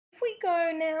we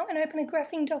go now and open a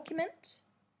graphing document,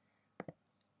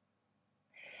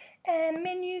 and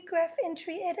menu, graph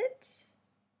entry, edit,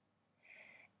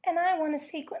 and I want a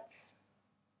sequence.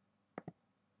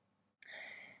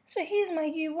 So here's my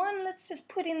U1. Let's just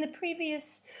put in the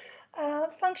previous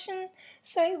function.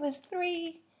 So it was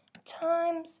 3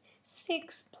 times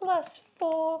 6 plus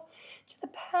 4 to the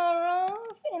power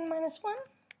of n minus 1.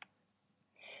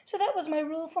 So that was my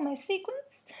rule for my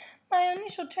sequence. My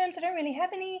initial terms, I don't really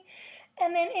have any.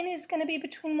 And then n is going to be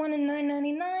between 1 and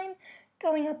 999,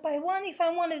 going up by 1. If I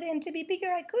wanted n to be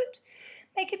bigger, I could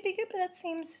make it bigger, but that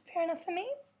seems fair enough for me.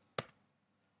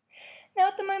 Now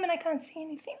at the moment I can't see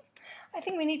anything. I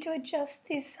think we need to adjust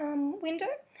this window.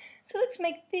 So let's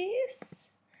make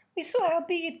this. We saw how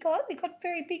big it got. It got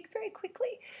very big very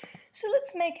quickly. So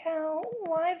let's make our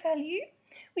y value,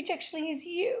 which actually is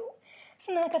u,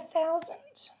 something like 1,000.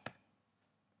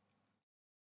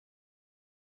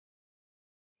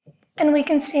 And we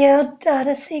can see our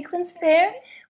data sequence there.